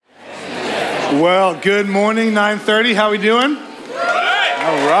Well, good morning, 9:30. How we doing?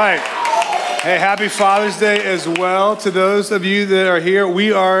 All right. Hey, happy Father's Day as well to those of you that are here.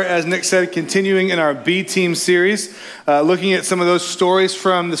 We are, as Nick said, continuing in our B Team series, looking at some of those stories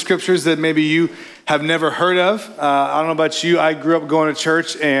from the scriptures that maybe you have never heard of. I don't know about you. I grew up going to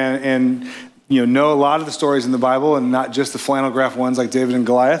church and know a lot of the stories in the Bible and not just the flannel graph ones like David and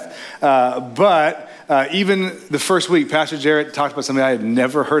Goliath. But even the first week, Pastor Jarrett talked about something I had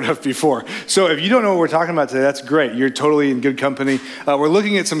never heard of before. So if you don't know what we're talking about today, that's great. You're totally in good company. We're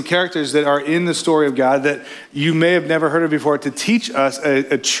looking at some characters that are in the story of God that you may have never heard of before to teach us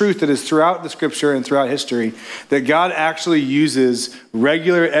a truth that is throughout the scripture and throughout history, that God actually uses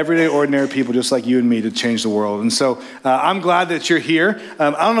regular, everyday, ordinary people just like you and me to change the world. And so I'm glad that you're here.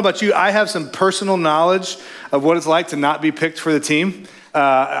 I don't know about you. I have some personal knowledge of what it's like to not be picked for the team.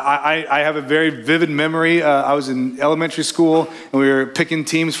 I have a very vivid memory. I was in elementary school and we were picking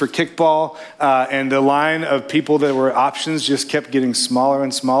teams for kickball, and the line of people that were options just kept getting smaller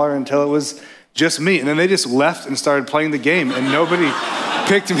and smaller until it was just me. And then they just left and started playing the game and nobody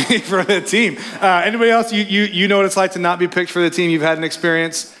picked me for the team. Anybody else, you know what it's like to not be picked for the team? You've had an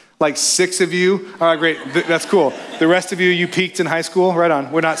experience? Like 6 of you? All right, great. That's cool. The rest of you peaked in high school? Right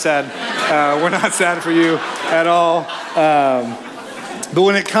on. We're not sad. We're not sad for you at all. But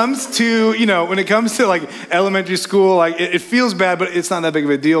when it comes to, like elementary school, like it feels bad, but it's not that big of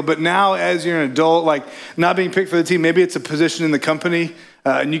a deal. But now as you're an adult, like not being picked for the team, maybe it's a position in the company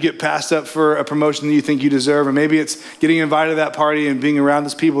and you get passed up for a promotion that you think you deserve, or maybe it's getting invited to that party and being around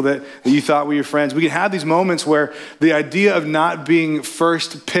those people that you thought were your friends. We can have these moments where the idea of not being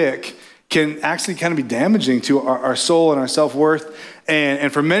first pick can actually kind of be damaging to our soul and our self-worth.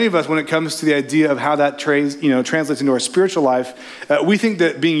 And for many of us, when it comes to the idea of how that translates into our spiritual life, we think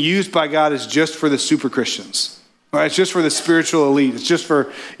that being used by God is just for the super Christians. Right? It's just for the spiritual elite. It's just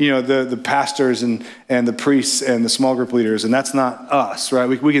for the pastors and the priests and the small group leaders, and that's not us, right?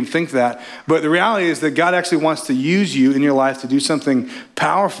 We can think that, but the reality is that God actually wants to use you in your life to do something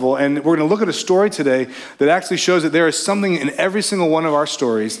powerful. And we're going to look at a story today that actually shows that there is something in every single one of our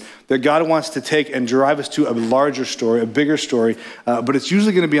stories that God wants to take and drive us to a larger story, a bigger story, but it's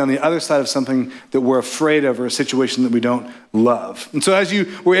usually going to be on the other side of something that we're afraid of or a situation that we don't love. And so as you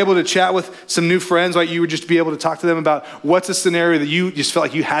were able to chat with some new friends, like you would just be able to talk to them about what's a scenario that you just felt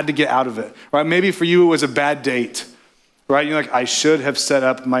like you had to get out of it, right? Maybe for you it was a bad date, right? You're like, I should have set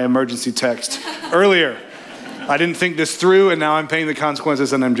up my emergency text earlier. I didn't think this through, and now I'm paying the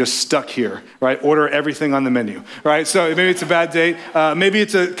consequences, and I'm just stuck here, right? Order everything on the menu, right? So maybe it's a bad date. Maybe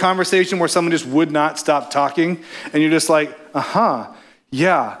it's a conversation where someone just would not stop talking, and you're just like,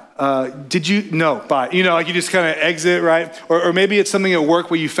 yeah. Did you? No, bye. Like you just kind of exit, right? Or maybe it's something at work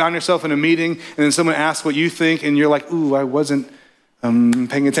where you found yourself in a meeting, and then someone asks what you think, and you're like, ooh, I wasn't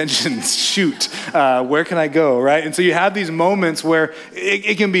paying attention. Shoot, where can I go, right? And so you have these moments where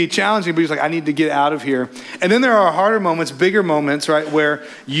it can be challenging, but you're like, I need to get out of here. And then there are harder moments, bigger moments, right, where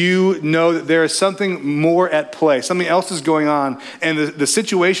you know that there is something more at play, something else is going on, and the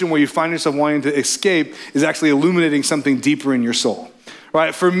situation where you find yourself wanting to escape is actually illuminating something deeper in your soul.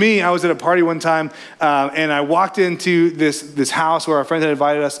 Right. For me, I was at a party one time, and I walked into this house where our friends had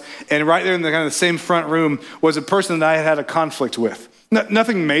invited us, and right there in the kind of the same front room was a person that I had a conflict with.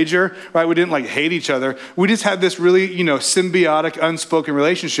 Nothing major, right? We didn't like hate each other. We just had this really, symbiotic, unspoken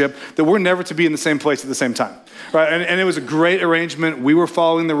relationship that we're never to be in the same place at the same time, right? And it was a great arrangement. We were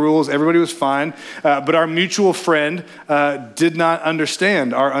following the rules. Everybody was fine. But our mutual friend did not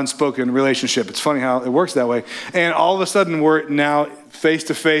understand our unspoken relationship. It's funny how it works that way. And all of a sudden, we're now face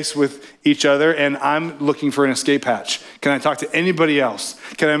to face with each other, and I'm looking for an escape hatch. Can I talk to anybody else?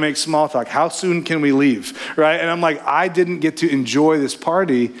 Can I make small talk? How soon can we leave? Right? And I'm like, I didn't get to enjoy this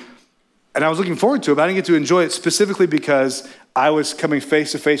party, and I was looking forward to it, but I didn't get to enjoy it specifically because I was coming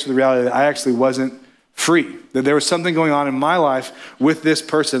face to face with the reality that I actually wasn't free, that there was something going on in my life with this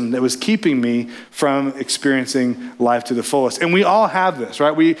person that was keeping me from experiencing life to the fullest. And we all have this,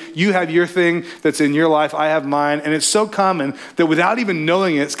 right? You have your thing that's in your life, I have mine, and it's so common that without even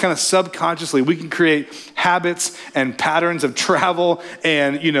knowing it, it's kind of subconsciously, we can create habits and patterns of travel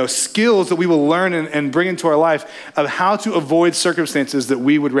and, skills that we will learn and bring into our life of how to avoid circumstances that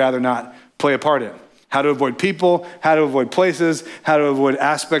we would rather not play a part in. How to avoid people, how to avoid places, how to avoid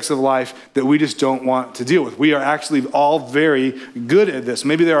aspects of life that we just don't want to deal with. We are actually all very good at this.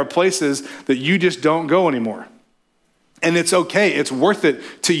 Maybe there are places that you just don't go anymore. And it's okay. It's worth it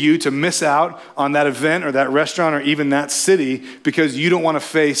to you to miss out on that event or that restaurant or even that city because you don't want to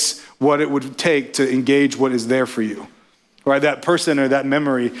face what it would take to engage what is there for you. right? That person or that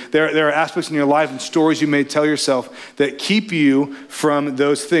memory. There are aspects in your life and stories you may tell yourself that keep you from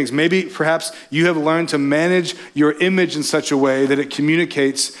those things. Maybe perhaps you have learned to manage your image in such a way that it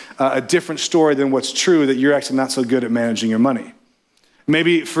communicates a different story than what's true, that you're actually not so good at managing your money.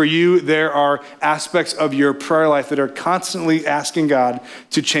 Maybe for you, there are aspects of your prayer life that are constantly asking God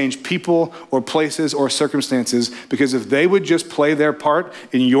to change people or places or circumstances, because if they would just play their part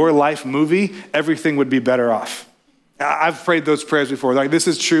in your life movie, everything would be better off. I've prayed those prayers before. Like, this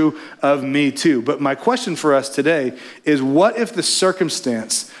is true of me too. But my question for us today is, what if the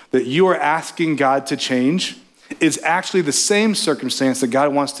circumstance that you are asking God to change is actually the same circumstance that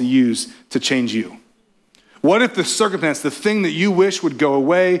God wants to use to change you? What if the circumstance, the thing that you wish would go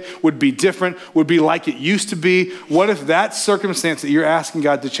away, would be different, would be like it used to be? What if that circumstance that you're asking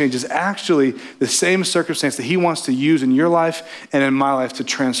God to change is actually the same circumstance that he wants to use in your life and in my life to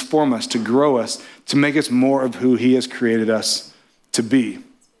transform us, to grow us, to make us more of who he has created us to be?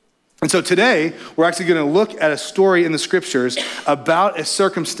 And so today, we're actually going to look at a story in the scriptures about a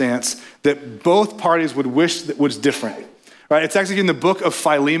circumstance that both parties would wish that was different. Right, it's actually in the book of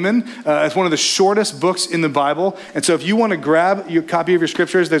Philemon. It's one of the shortest books in the Bible. And so if you want to grab your copy of your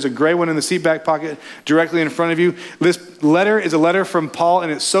scriptures, there's a gray one in the seat back pocket directly in front of you. This letter is a letter from Paul,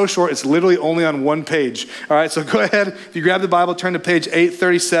 and it's so short, it's literally only on one page. All right, so go ahead. If you grab the Bible, turn to page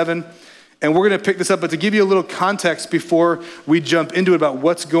 837. And we're going to pick this up. But to give you a little context before we jump into it about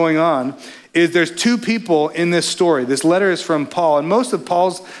what's going on, is there's two people in this story. This letter is from Paul, and most of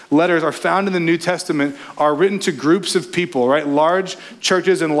Paul's letters are found in the New Testament, are written to groups of people, right? Large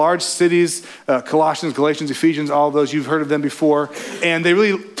churches and large cities, Colossians, Galatians, Ephesians, all of those, you've heard of them before. And they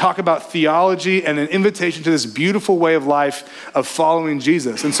really talk about theology and an invitation to this beautiful way of life of following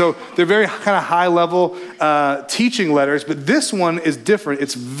Jesus. And so they're very kind of high level teaching letters, but this one is different.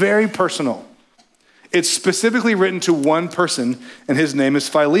 It's very personal. It's specifically written to one person, and his name is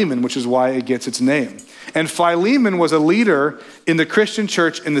Philemon, which is why it gets its name. And Philemon was a leader in the Christian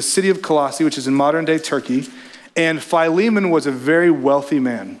church in the city of Colossae, which is in modern-day Turkey. And Philemon was a very wealthy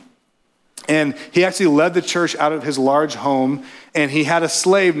man. And he actually led the church out of his large home, and he had a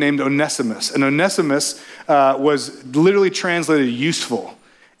slave named Onesimus. And Onesimus was literally translated useful.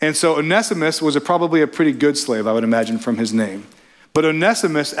 And so Onesimus was probably a pretty good slave, I would imagine, from his name. But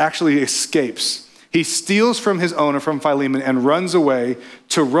Onesimus actually escapes. He steals from his owner, from Philemon, and runs away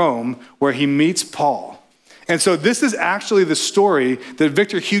to Rome, where he meets Paul. And so this is actually the story that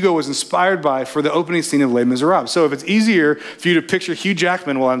Victor Hugo was inspired by for the opening scene of Les Miserables. So if it's easier for you to picture Hugh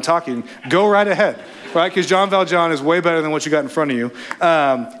Jackman while I'm talking, go right ahead, right? Because Jean Valjean is way better than what you got in front of you.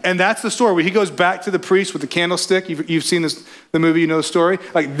 And that's the story where he goes back to the priest with the candlestick. You've seen the movie, you know the story.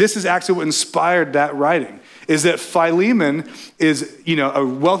 Like, this is actually what inspired that writing. Is that Philemon is, a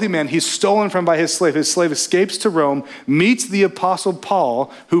wealthy man. He's stolen from by his slave. His slave escapes to Rome, meets the apostle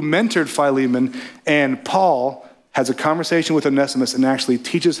Paul, who mentored Philemon, and Paul has a conversation with Onesimus and actually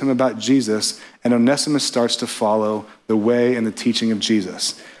teaches him about Jesus, and Onesimus starts to follow the way and the teaching of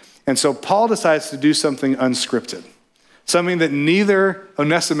Jesus. And so Paul decides to do something unscripted, something that neither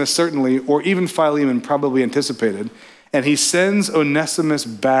Onesimus certainly, or even Philemon probably anticipated, and he sends Onesimus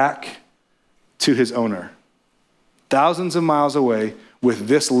back to his owner, thousands of miles away, with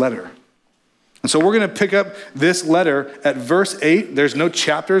this letter. And so we're going to pick up this letter at verse 8. There's no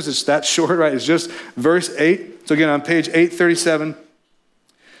chapters. It's that short, right? It's just verse 8. So again, on page 837,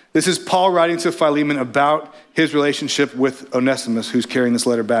 this is Paul writing to Philemon about his relationship with Onesimus, who's carrying this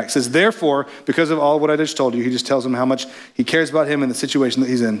letter back. It says, therefore, because of all what I just told you, he just tells him how much he cares about him and the situation that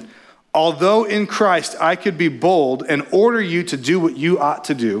he's in. Although in Christ I could be bold and order you to do what you ought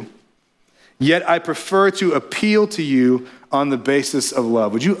to do, yet I prefer to appeal to you on the basis of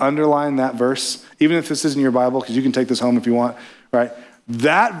love. Would you underline that verse? Even if this isn't your Bible, because you can take this home if you want, right?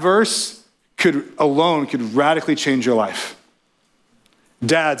 That verse could radically change your life.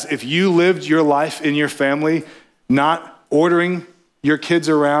 Dads, if you lived your life in your family, not ordering your kids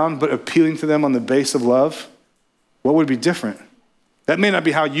around, but appealing to them on the base of love, what would be different? That may not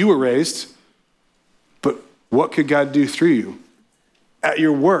be how you were raised, but what could God do through you? At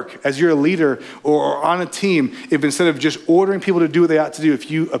your work, as you're a leader or on a team, if instead of just ordering people to do what they ought to do, if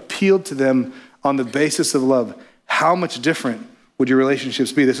you appealed to them on the basis of love, how much different would your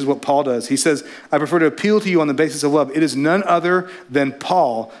relationships be? This is what Paul does. He says, I prefer to appeal to you on the basis of love. It is none other than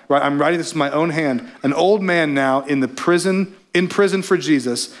Paul, right? I'm writing this in my own hand, an old man now in prison for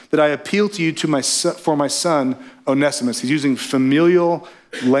Jesus, that I appeal to you for my son, Onesimus. He's using familial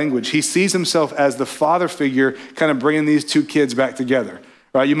language. He sees himself as the father figure kind of bringing these two kids back together,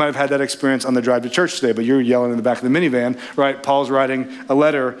 right? You might have had that experience on the drive to church today, but you're yelling in the back of the minivan, right? Paul's writing a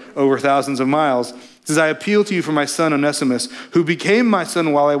letter over thousands of miles. He says, I appeal to you for my son Onesimus, who became my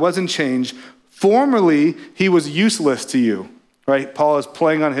son while I was in chains. Formerly, he was useless to you, right? Paul is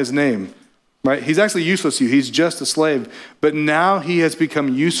playing on his name, right? He's actually useless to you. He's just a slave. But now he has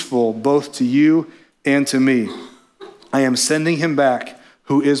become useful both to you and to me. I am sending him back,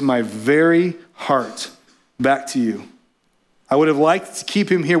 who is my very heart, back to you. I would have liked to keep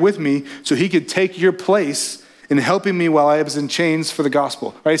him here with me so he could take your place in helping me while I was in chains for the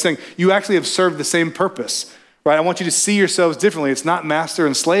gospel. Right? He's saying, you actually have served the same purpose. Right? I want you to see yourselves differently. It's not master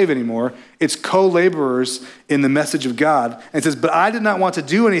and slave anymore. It's co-laborers in the message of God. And it says, but I did not want to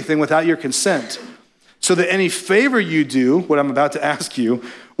do anything without your consent, so that any favor you do, what I'm about to ask you,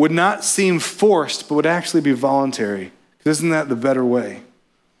 would not seem forced, but would actually be voluntary. Isn't that the better way?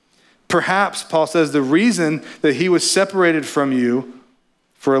 Perhaps, Paul says, the reason that he was separated from you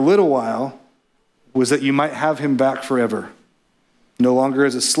for a little while was that you might have him back forever, no longer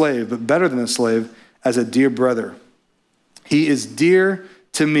as a slave, but better than a slave, as a dear brother. He is dear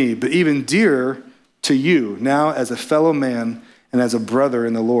to me, but even dearer to you, now as a fellow man and as a brother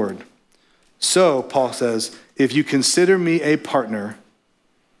in the Lord. So, Paul says, if you consider me a partner,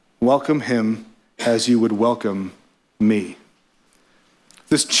 welcome him as you would welcome me.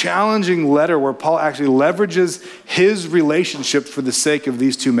 This challenging letter where Paul actually leverages his relationship for the sake of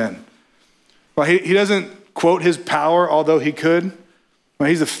these two men. Well, he doesn't quote his power, although he could. Well,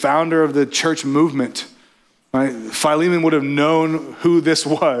 he's the founder of the church movement. Right? Philemon would have known who this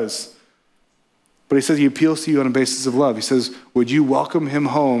was. But he says he appeals to you on a basis of love. He says, would you welcome him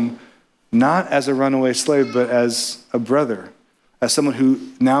home, not as a runaway slave, but as a brother, as someone who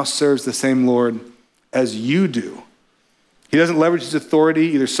now serves the same Lord as you do. He doesn't leverage his authority,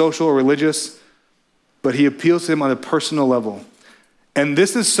 either social or religious, but he appeals to him on a personal level. And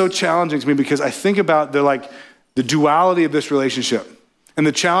this is so challenging to me because I think about the duality of this relationship and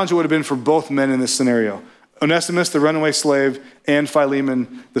the challenge it would have been for both men in this scenario. Onesimus, the runaway slave, and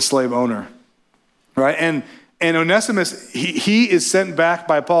Philemon, the slave owner, right? And Onesimus, he is sent back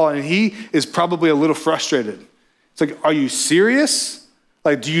by Paul, and he is probably a little frustrated. It's like, are you serious?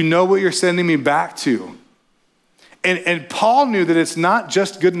 Like, do you know what you're sending me back to? And Paul knew that it's not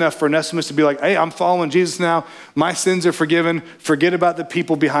just good enough for Onesimus to be like, hey, I'm following Jesus now. My sins are forgiven. Forget about the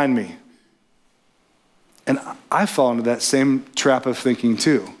people behind me. And I fall into that same trap of thinking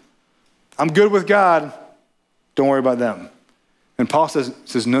too. I'm good with God. Don't worry about them. And Paul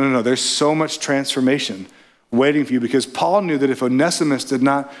says, no. There's so much transformation waiting for you, because Paul knew that if Onesimus did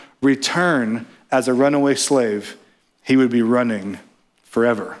not return as a runaway slave, he would be running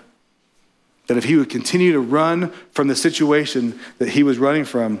forever. That if he would continue to run from the situation that he was running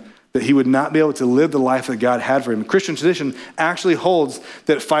from, that he would not be able to live the life that God had for him. Christian tradition actually holds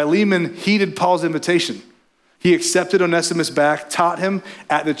that Philemon heeded Paul's invitation. He accepted Onesimus back, taught him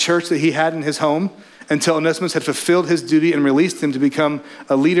at the church that he had in his home, until Onesimus had fulfilled his duty and released him to become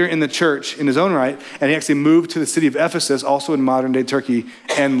a leader in the church in his own right. And he actually moved to the city of Ephesus, also in modern day Turkey,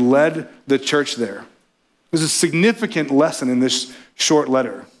 and led the church there. There's a significant lesson in this short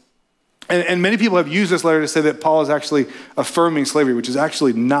letter. And many people have used this letter to say that Paul is actually affirming slavery, which is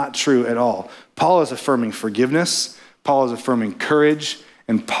actually not true at all. Paul is affirming forgiveness, Paul is affirming courage,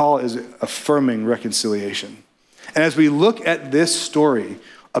 and Paul is affirming reconciliation. And as we look at this story,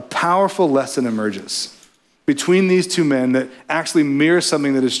 a powerful lesson emerges between these two men that actually mirrors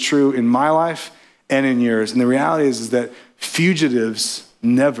something that is true in my life and in yours. And the reality is that fugitives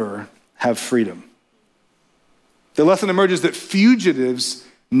never have freedom. The lesson emerges that fugitives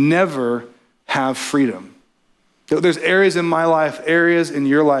never have freedom. There's areas in my life, areas in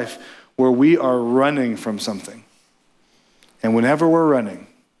your life where we are running from something. And whenever we're running,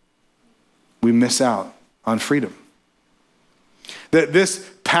 we miss out on freedom. That this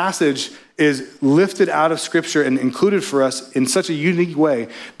passage is lifted out of Scripture and included for us in such a unique way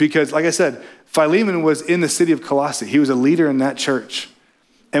because, like I said, Philemon was in the city of Colossae. He was a leader in that church.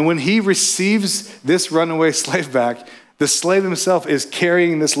 And when he receives this runaway slave back, the slave himself is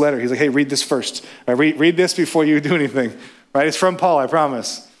carrying this letter. He's like, hey, read this first. Right, read this before you do anything. Right? It's from Paul, I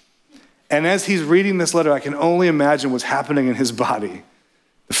promise. And as he's reading this letter, I can only imagine what's happening in his body.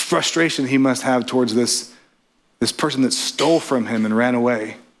 The frustration he must have towards this person that stole from him and ran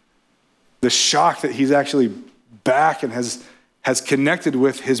away. The shock that he's actually back and has connected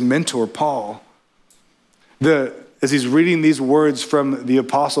with his mentor, Paul. As he's reading these words from the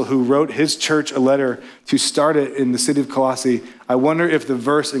apostle who wrote his church a letter to start it in the city of Colossae, I wonder if the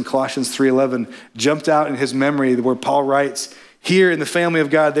verse in Colossians 3:11 jumped out in his memory where Paul writes, Here in the family of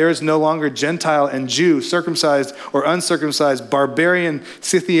God, there is no longer Gentile and Jew, circumcised or uncircumcised, barbarian,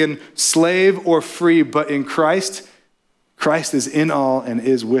 Scythian, slave or free, but in Christ, Christ is in all and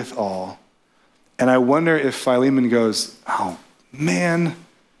is with all. And I wonder if Philemon goes, oh man,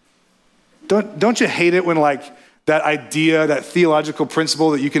 don't you hate it when like that idea, that theological principle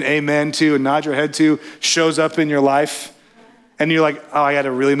that you can amen to and nod your head to shows up in your life? And you're like, oh, I got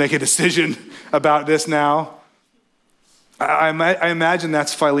to really make a decision about this now. I imagine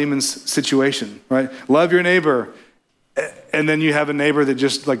that's Philemon's situation, right? Love your neighbor. And then you have a neighbor that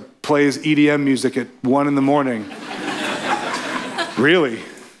just like plays EDM music at 1 a.m. Really?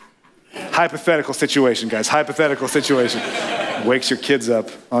 Hypothetical situation, guys. Hypothetical situation. Wakes your kids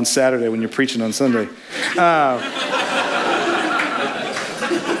up on Saturday when you're preaching on Sunday.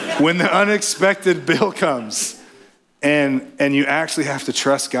 When the unexpected bill comes and you actually have to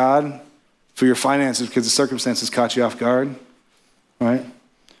trust God for your finances because the circumstances caught you off guard, right?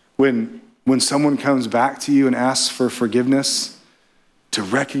 When someone comes back to you and asks for forgiveness, to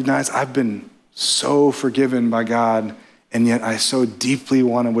recognize I've been so forgiven by God, and yet I so deeply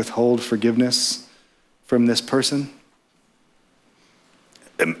want to withhold forgiveness from this person.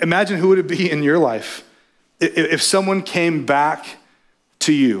 Imagine who would it be in your life if someone came back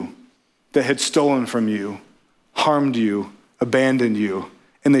to you that had stolen from you, harmed you, abandoned you,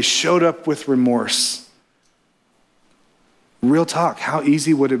 and they showed up with remorse. Real talk, how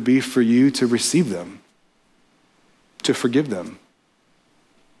easy would it be for you to receive them, to forgive them,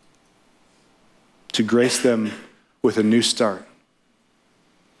 to grace them with a new start?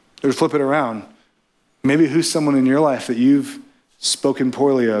 Or to flip it around, maybe who's someone in your life that you've spoken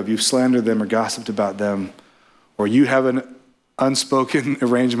poorly of, you've slandered them or gossiped about them, or you have an unspoken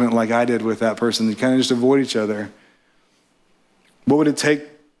arrangement like I did with that person, you kind of just avoid each other. What would it take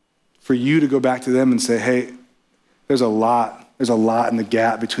for you to go back to them and say, hey, there's a lot in the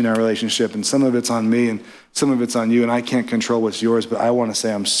gap between our relationship, and some of it's on me and some of it's on you, and I can't control what's yours, but I want to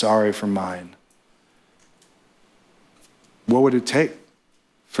say I'm sorry for mine. What would it take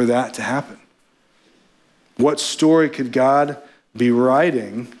for that to happen? What story could God be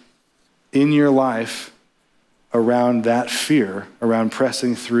writing in your life around that fear, around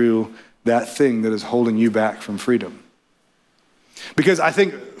pressing through that thing that is holding you back from freedom? Because I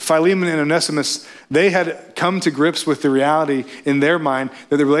think Philemon and Onesimus, they had come to grips with the reality in their mind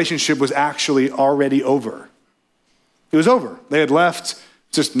that the relationship was actually already over. It was over. They had left,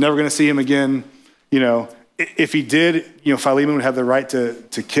 just never going to see him again. You know, if he did, Philemon would have the right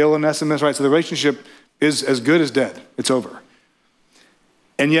to kill Onesimus, right? So the relationship is as good as dead. It's over.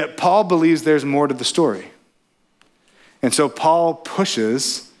 And yet Paul believes there's more to the story. And so Paul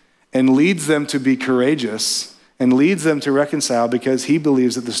pushes and leads them to be courageous and leads them to reconcile because he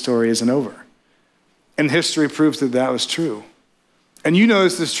believes that the story isn't over. And history proves that that was true. And you know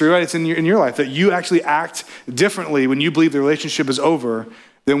this is true, right? It's in your life that you actually act differently when you believe the relationship is over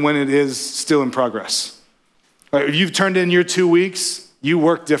than when it is still in progress. Right? If you've turned in your 2 weeks, you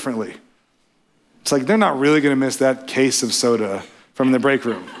work differently. It's like they're not really going to miss that case of soda from the break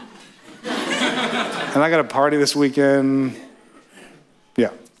room. And I got a party this weekend.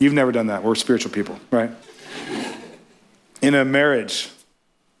 Yeah, you've never done that. We're spiritual people, right? In a marriage,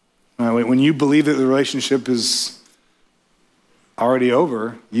 when you believe that the relationship is already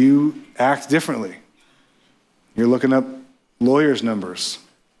over, you act differently. You're looking up lawyers' numbers.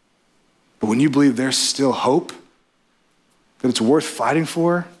 But when you believe there's still hope, that it's worth fighting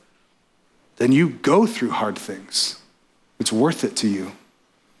for, then you go through hard things. It's worth it to you.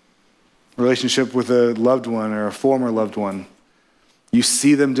 A relationship with a loved one or a former loved one, you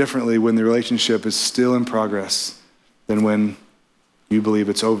see them differently when the relationship is still in progress than when you believe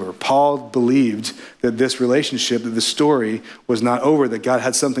it's over. Paul believed that this relationship, that the story was not over, that God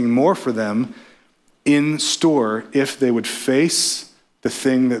had something more for them in store if they would face the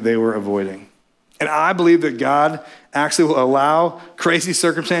thing that they were avoiding. And I believe that God actually will allow crazy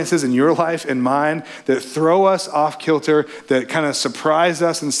circumstances in your life and mine that throw us off kilter, that kind of surprise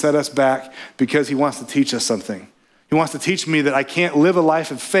us and set us back because he wants to teach us something. He wants to teach me that I can't live a life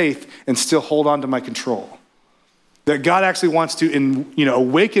of faith and still hold on to my control. That God actually wants to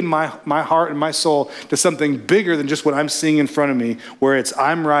awaken my heart and my soul to something bigger than just what I'm seeing in front of me, where it's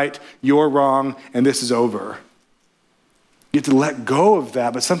I'm right, you're wrong, and this is over. You have to let go of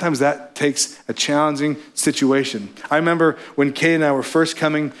that, but sometimes that takes a challenging situation. I remember when Kay and I were first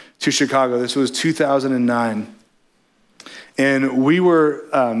coming to Chicago, this was 2009, and we were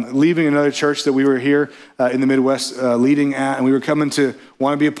leaving another church that we were here in the Midwest leading at, and we were coming to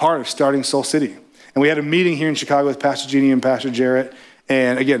want to be a part of starting Soul City. And we had a meeting here in Chicago with Pastor Jeannie and Pastor Jarrett,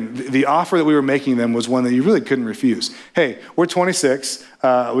 And again, the offer that we were making them was one that you really couldn't refuse. Hey, we're 26,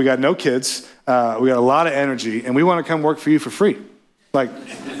 we got no kids, we got a lot of energy, and we want to come work for you for free. Like,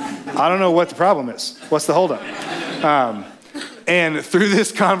 I don't know what the problem is. What's the holdup? And through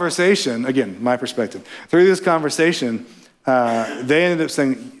this conversation, again, my perspective, through this conversation, they ended up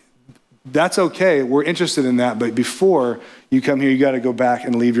saying, that's okay, we're interested in that, but before you come here, you got to go back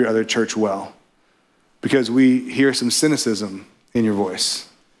and leave your other church well. Because we hear some cynicism in your voice.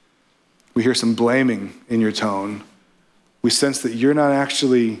 We hear some blaming in your tone. We sense that you're not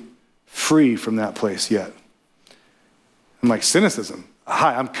actually free from that place yet. I'm like, cynicism?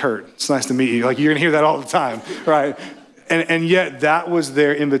 Hi, I'm Kurt. It's nice to meet you. Like, you're gonna hear that all the time, right? And yet that was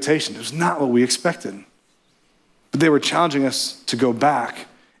their invitation. It was not what we expected. But they were challenging us to go back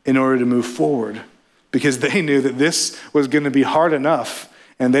in order to move forward because they knew that this was gonna be hard enough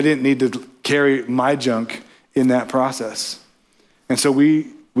and they didn't need to carry my junk in that process. And so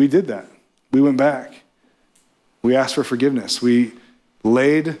we did that. We went back. We asked for forgiveness. We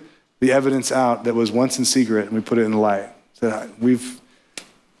laid the evidence out that was once in secret and we put it in the light. So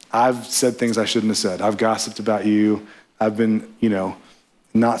I've said things I shouldn't have said. I've gossiped about you. I've been,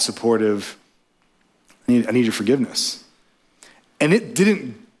 not supportive. I need your forgiveness. And it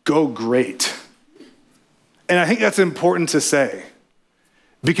didn't go great. And I think that's important to say.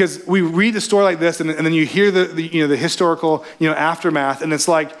 Because we read the story like this, and then you hear the historical aftermath, and it's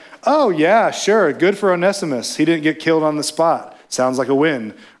like, oh yeah, sure, good for Onesimus. He didn't get killed on the spot. Sounds like a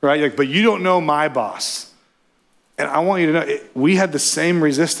win, right? Like, but you don't know my boss. And I want you to know, we had the same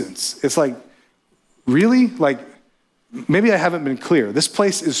resistance. It's like, really? Like, maybe I haven't been clear. This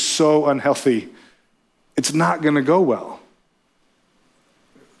place is so unhealthy. It's not going to go well.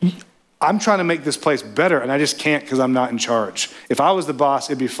 I'm trying to make this place better, and I just can't because I'm not in charge. If I was the boss,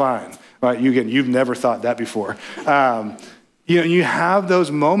 it'd be fine. Right? You've never thought that before. You have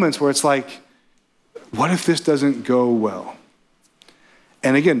those moments where it's like, what if this doesn't go well?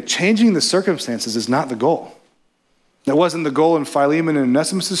 And again, changing the circumstances is not the goal. That wasn't the goal in Philemon and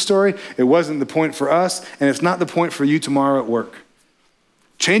Onesimus' story. It wasn't the point for us, and it's not the point for you tomorrow at work.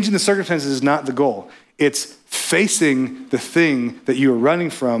 Changing the circumstances is not the goal. It's facing the thing that you are running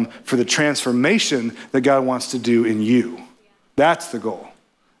from for the transformation that God wants to do in you. That's the goal.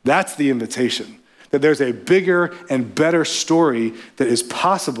 That's the invitation. That there's a bigger and better story that is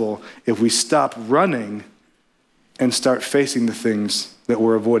possible if we stop running and start facing the things that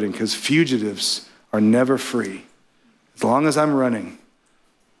we're avoiding, because fugitives are never free. As long as I'm running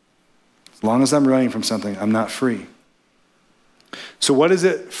from something, I'm not free. So what is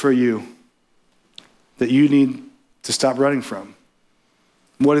it for you that you need to stop running from?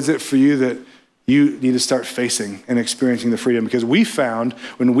 What is it for you that you need to start facing and experiencing the freedom? Because we found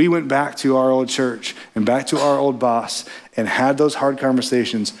when we went back to our old church and back to our old boss and had those hard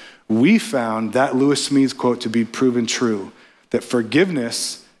conversations, we found that Lewis Smedes quote to be proven true, that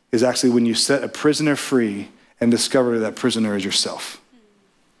forgiveness is actually when you set a prisoner free and discover that prisoner is yourself.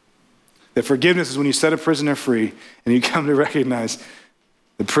 That forgiveness is when you set a prisoner free and you come to recognize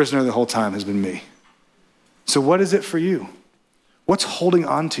the prisoner the whole time has been me. So what is it for you? What's holding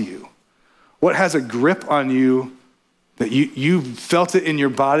on to you? What has a grip on you that you felt it in your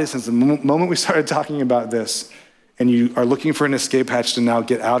body since the moment we started talking about this, and you are looking for an escape hatch to now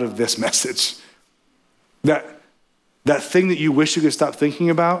get out of this message? That thing that you wish you could stop thinking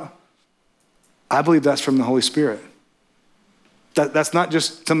about, I believe that's from the Holy Spirit. That's not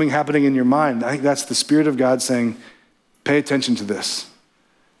just something happening in your mind. I think that's the Spirit of God saying, pay attention to this.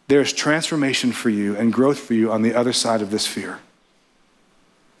 There's transformation for you and growth for you on the other side of this fear.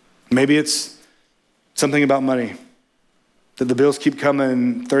 Maybe it's something about money, that the bills keep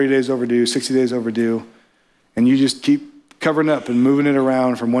coming 30 days overdue, 60 days overdue, and you just keep covering up and moving it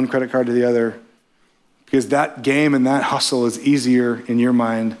around from one credit card to the other, because that game and that hustle is easier in your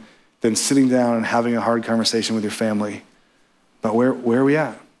mind than sitting down and having a hard conversation with your family. But where are we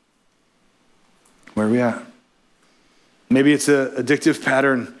at? Where are we at? Maybe it's an addictive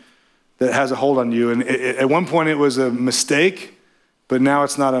pattern that has a hold on you. And at one point it was a mistake, but now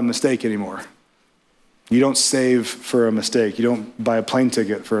it's not a mistake anymore. You don't save for a mistake. You don't buy a plane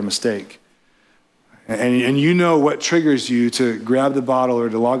ticket for a mistake. And you know what triggers you to grab the bottle or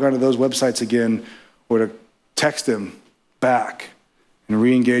to log onto those websites again or to text them back and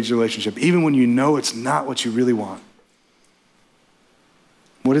re-engage the relationship, even when you know it's not what you really want.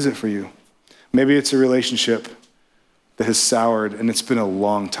 What is it for you? Maybe it's a relationship that has soured and it's been a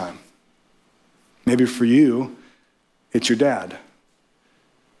long time. Maybe for you, it's your dad.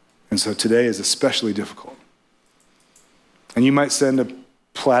 And so today is especially difficult. And you might send a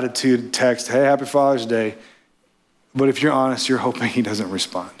platitude text, hey, happy Father's Day. But if you're honest, you're hoping he doesn't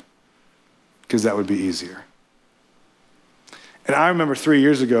respond, because that would be easier. And I remember 3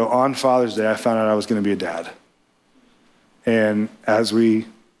 years ago on Father's Day, I found out I was going to be a dad. And as we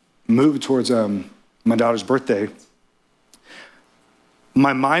moved towards my daughter's birthday,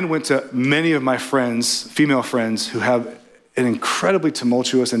 my mind went to many of my friends, female friends, who have an incredibly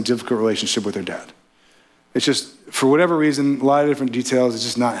tumultuous and difficult relationship with their dad. It's just, for whatever reason, a lot of different details, it's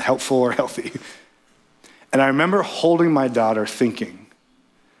just not helpful or healthy. And I remember holding my daughter thinking,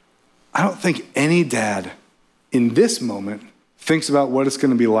 I don't think any dad in this moment thinks about what it's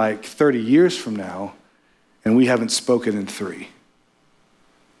going to be like 30 years from now, and we haven't spoken in 3.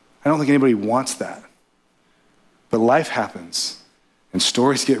 I don't think anybody wants that. But life happens, and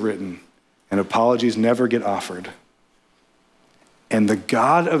stories get written, and apologies never get offered. And the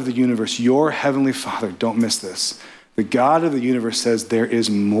God of the universe, your heavenly Father, don't miss this, the God of the universe says there is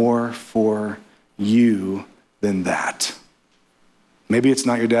more for you than that. Maybe it's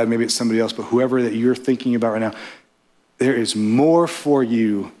not your dad, maybe it's somebody else, but whoever that you're thinking about right now, there is more for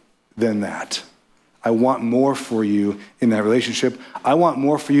you than that. I want more for you in that relationship. I want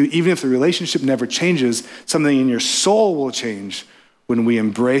more for you, even if the relationship never changes, something in your soul will change when we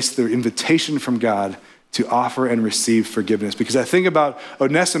embrace the invitation from God to offer and receive forgiveness. Because I think about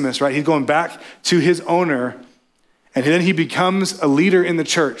Onesimus, right? He's going back to his owner, and then he becomes a leader in the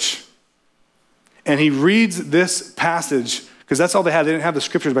church. And he reads this passage, because that's all they had. They didn't have the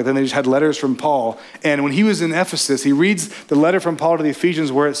scriptures back then. They just had letters from Paul. And when he was in Ephesus, he reads the letter from Paul to the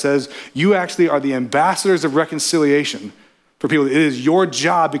Ephesians where it says, you actually are the ambassadors of reconciliation for people. It is your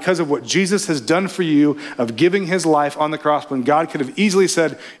job, because of what Jesus has done for you, of giving his life on the cross, when God could have easily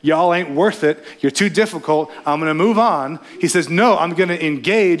said, y'all ain't worth it, you're too difficult, I'm gonna move on. He says, no, I'm gonna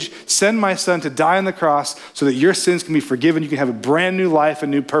engage, send my son to die on the cross so that your sins can be forgiven, you can have a brand new life, a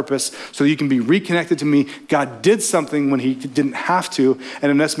new purpose, so that you can be reconnected to me. God did something when he didn't have to,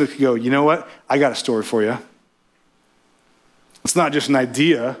 and Onesimus could go, you know what, I got a story for you. It's not just an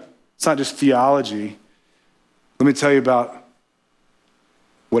idea, it's not just theology. Let me tell you about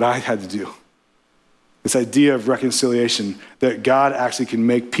what I had to do. This idea of reconciliation, that God actually can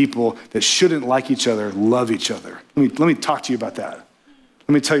make people that shouldn't like each other love each other. Let me talk to you about that. Let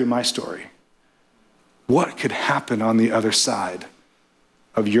me tell you my story. What could happen on the other side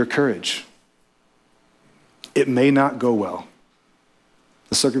of your courage? It may not go well.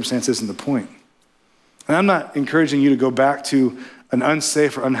 The circumstance isn't the point. And I'm not encouraging you to go back to an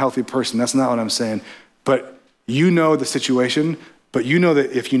unsafe or unhealthy person. That's not what I'm saying. But you know the situation. But you know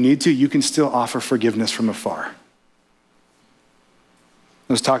that if you need to, you can still offer forgiveness from afar.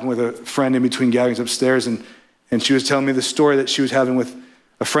 I was talking with a friend in between gatherings upstairs, and she was telling me the story that she was having with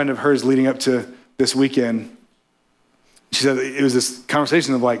a friend of hers leading up to this weekend. She said it was this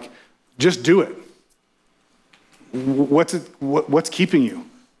conversation of like, just do it. What's keeping you?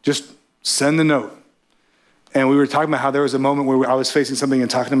 Just send the note. And we were talking about how there was a moment where I was facing something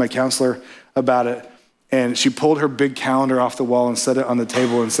and talking to my counselor about it. And she pulled her big calendar off the wall and set it on the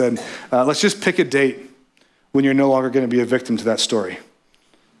table and said, let's just pick a date when you're no longer going to be a victim to that story.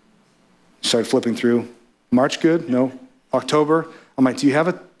 Started flipping through. March good? No. October? I'm like, do you have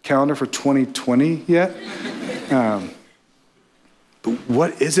a calendar for 2020 yet? But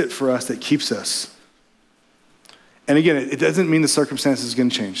what is it for us that keeps us? And again, it doesn't mean the circumstances is going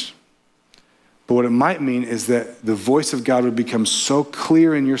to change. But what it might mean is that the voice of God would become so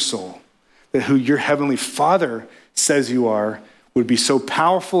clear in your soul that who your heavenly Father says you are would be so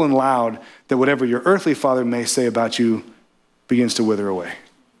powerful and loud that whatever your earthly father may say about you begins to wither away.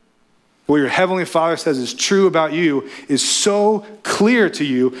 What your heavenly Father says is true about you is so clear to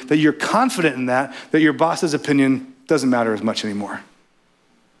you that you're confident in that your boss's opinion doesn't matter as much anymore.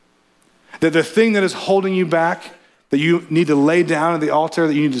 That the thing that is holding you back, that you need to lay down at the altar,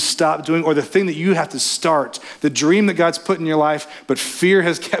 that you need to stop doing, or the thing that you have to start, the dream that God's put in your life, but fear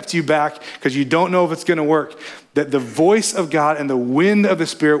has kept you back because you don't know if it's gonna work, that the voice of God and the wind of the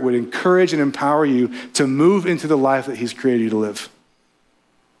Spirit would encourage and empower you to move into the life that he's created you to live.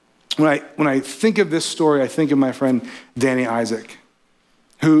 When I think of this story, I think of my friend Danny Isaac,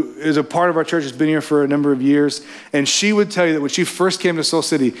 who is a part of our church, has been here for a number of years, and she would tell you that when she first came to Soul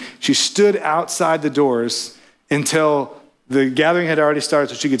City, she stood outside the doors until the gathering had already started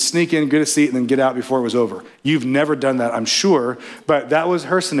so she could sneak in, get a seat, and then get out before it was over. You've never done that, I'm sure, but that was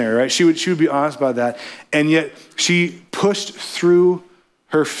her scenario, right? She would be honest about that. And yet she pushed through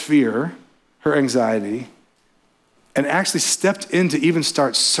her fear, her anxiety, and actually stepped in to even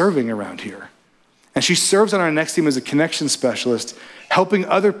start serving around here. And she serves on our next team as a connection specialist, helping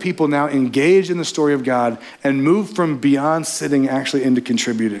other people now engage in the story of God and move from beyond sitting actually into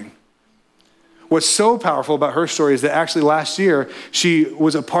contributing. what's so powerful about her story is that actually last year, she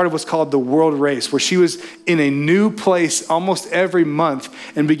was a part of what's called the World Race, where she was in a new place almost every month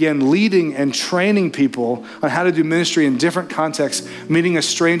and began leading and training people on how to do ministry in different contexts, meeting a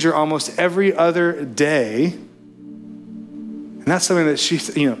stranger almost every other day. And that's something that she,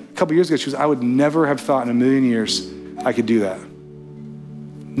 a couple years ago, she was, I would never have thought in a million years I could do that.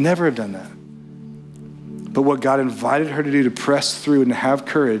 Never have done that. But what God invited her to do, to press through and to have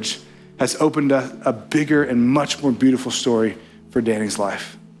courage, has opened a bigger and much more beautiful story for Danny's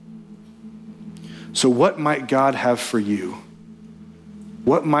life. So what might God have for you?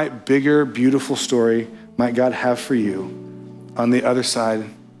 What might bigger, beautiful story might God have for you on the other side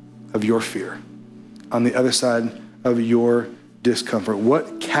of your fear, on the other side of your discomfort?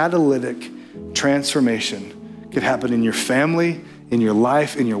 What catalytic transformation could happen in your family, in your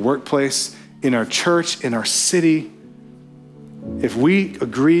life, in your workplace, in our church, in our city, if we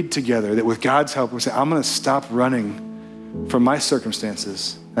agreed together that with God's help, we say, I'm gonna stop running from my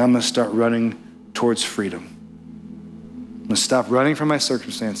circumstances and I'm gonna start running towards freedom. I'm gonna stop running from my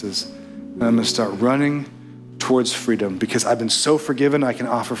circumstances and I'm gonna start running towards freedom, because I've been so forgiven, I can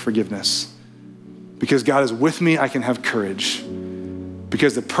offer forgiveness. Because God is with me, I can have courage.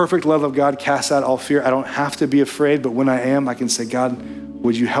 Because the perfect love of God casts out all fear. I don't have to be afraid, but when I am, I can say, God,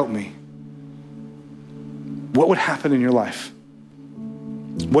 would you help me? What would happen in your life?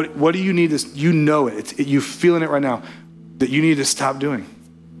 What do you need to, you know it, you're feeling it right now, that you need to stop doing.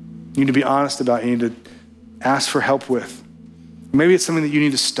 You need to be honest about, you need to ask for help with. Maybe it's something that you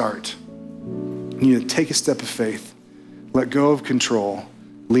need to start. You need to take a step of faith, let go of control,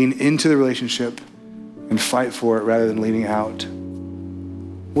 lean into the relationship and fight for it rather than leaning out.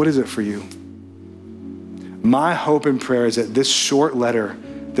 What is it for you? My hope and prayer is that this short letter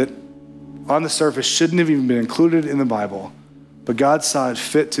that on the surface shouldn't have even been included in the Bible, but God saw it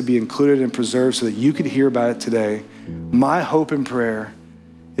fit to be included and preserved so that you could hear about it today. My hope and prayer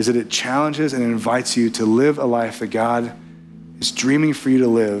is that it challenges and invites you to live a life that God is dreaming for you to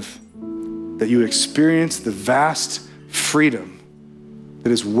live, that you experience the vast freedom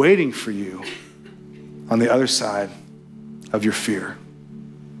that is waiting for you on the other side of your fear.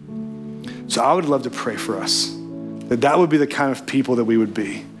 So I would love to pray for us, that would be the kind of people that we would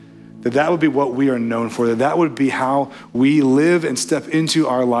be, that would be what we are known for, that would be how we live and step into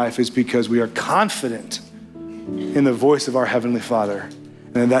our life, is because we are confident in the voice of our Heavenly Father.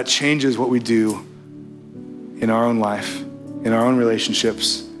 And that changes what we do in our own life, in our own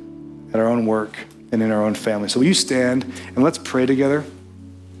relationships, at our own work, and in our own family. So will you stand and let's pray together?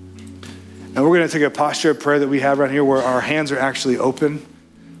 And we're gonna take a posture of prayer that we have right here where our hands are actually open.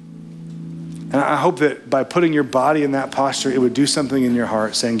 And I hope that by putting your body in that posture, it would do something in your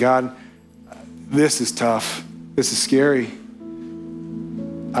heart, saying, God, this is tough. This is scary.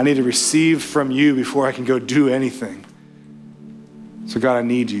 I need to receive from you before I can go do anything. So God, I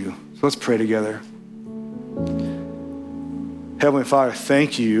need you. So let's pray together. Heavenly Father,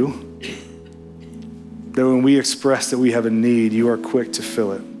 thank you that when we express that we have a need, you are quick to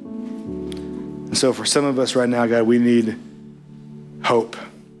fill it. And so for some of us right now, God, we need hope.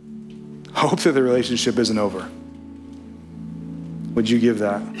 Hope that the relationship isn't over. Would you give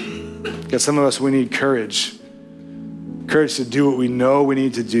that? God, some of us, we need courage. Courage to do what we know we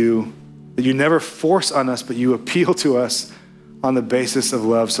need to do, that you never force on us, but you appeal to us on the basis of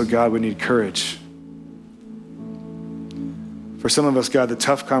love. So God, we need courage. For some of us, God, the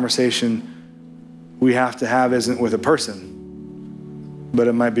tough conversation we have to have isn't with a person, but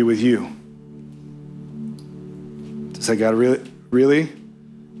it might be with you. To say, God, really?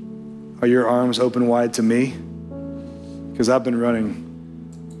 Are your arms open wide to me? Because I've been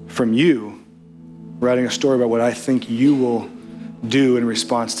running from you, writing a story about what I think you will do in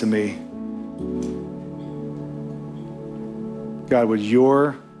response to me. God, would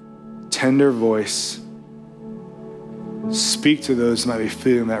your tender voice speak to those who might be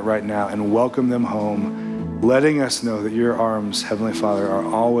feeling that right now and welcome them home, letting us know that your arms, Heavenly Father, are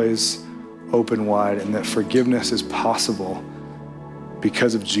always open wide and that forgiveness is possible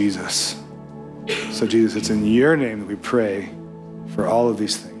because of Jesus. So Jesus, it's in your name that we pray for all of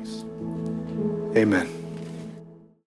these things. Amen.